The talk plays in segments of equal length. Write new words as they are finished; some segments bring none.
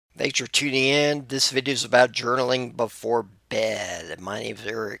Thanks for tuning in. This video is about journaling before bed. My name is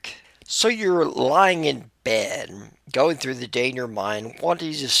Eric. So you're lying in bed, going through the day in your mind,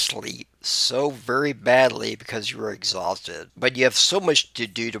 wanting to sleep so very badly because you are exhausted. But you have so much to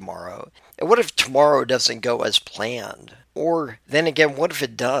do tomorrow. And what if tomorrow doesn't go as planned? Or then again, what if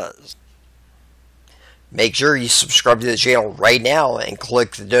it does? Make sure you subscribe to the channel right now and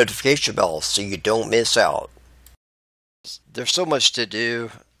click the notification bell so you don't miss out. There's so much to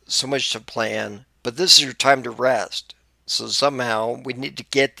do, so much to plan, but this is your time to rest. So somehow we need to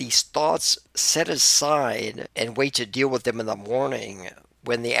get these thoughts set aside and wait to deal with them in the morning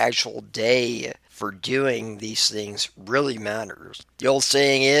when the actual day for doing these things really matters. The old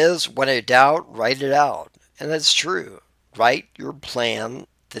saying is, when in doubt, write it out. And that's true. Write your plan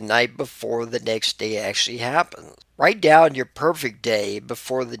the night before the next day actually happens. Write down your perfect day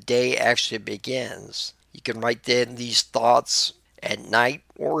before the day actually begins. You can write down these thoughts at night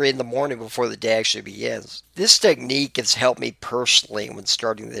or in the morning before the day actually begins. This technique has helped me personally when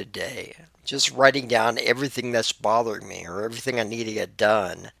starting the day. Just writing down everything that's bothering me or everything I need to get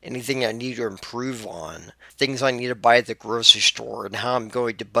done, anything I need to improve on, things I need to buy at the grocery store, and how I'm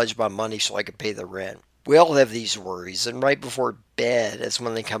going to budget my money so I can pay the rent. We all have these worries, and right before bed is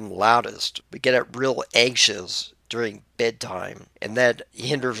when they come loudest. We get real anxious during bedtime, and that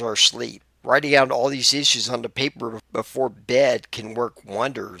hinders our sleep. Writing out all these issues on the paper before bed can work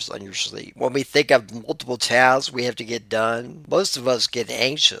wonders on your sleep. When we think of multiple tasks we have to get done, most of us get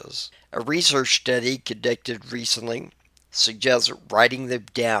anxious. A research study conducted recently suggests writing them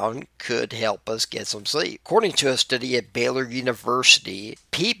down could help us get some sleep. According to a study at Baylor University,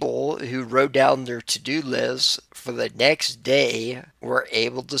 people who wrote down their to-do lists for the next day were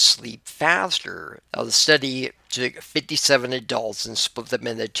able to sleep faster. Now, the study took 57 adults and split them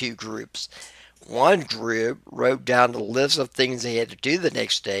into two groups. One group wrote down a list of things they had to do the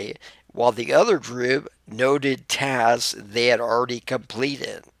next day, while the other group noted tasks they had already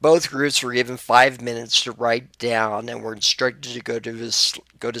completed. Both groups were given 5 minutes to write down and were instructed to go to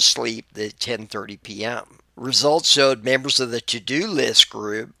sleep at 10:30 p.m. Results showed members of the to-do list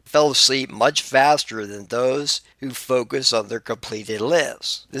group fell asleep much faster than those who focused on their completed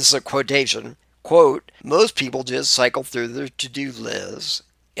lists. This is a quotation. Quote, "Most people just cycle through their to-do lists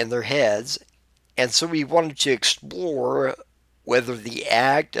in their heads, and so we wanted to explore whether the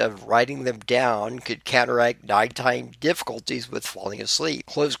act of writing them down could counteract nighttime difficulties with falling asleep,"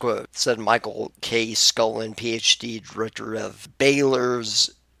 close quote, said Michael K. Scullin, PhD, director of Baylor's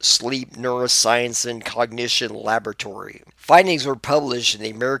Sleep Neuroscience and Cognition Laboratory. Findings were published in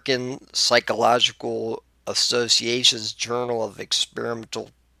the American Psychological Association's Journal of Experimental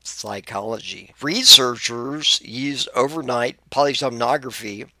Psychology. Researchers used overnight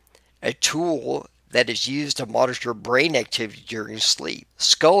polysomnography, a tool that is used to monitor brain activity during sleep.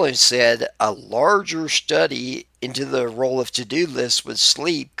 Scullin said a larger study into the role of to-do lists with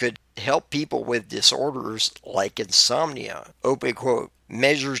sleep could help people with disorders like insomnia. Open quote.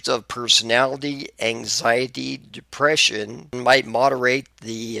 Measures of personality, anxiety, depression might moderate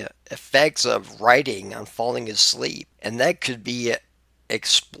the effects of writing on falling asleep, and that could be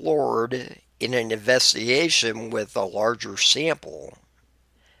explored in an investigation with a larger sample.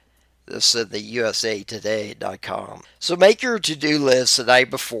 This is the usatoday.com. So make your to-do list the night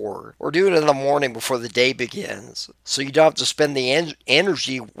before, or do it in the morning before the day begins, so you don't have to spend the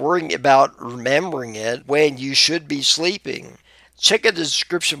energy worrying about remembering it when you should be sleeping. Check out the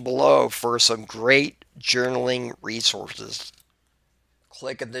description below for some great journaling resources.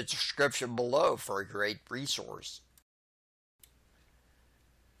 Click in the description below for a great resource.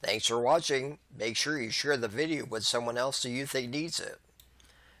 Thanks for watching. Make sure you share the video with someone else who you think needs it.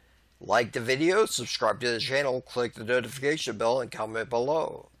 Like the video, subscribe to the channel, click the notification bell, and comment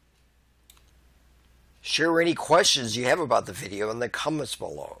below. Share any questions you have about the video in the comments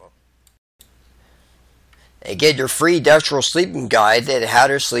below. And get your free natural sleeping guide at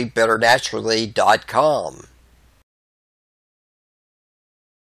howtosleepbetternaturally.com.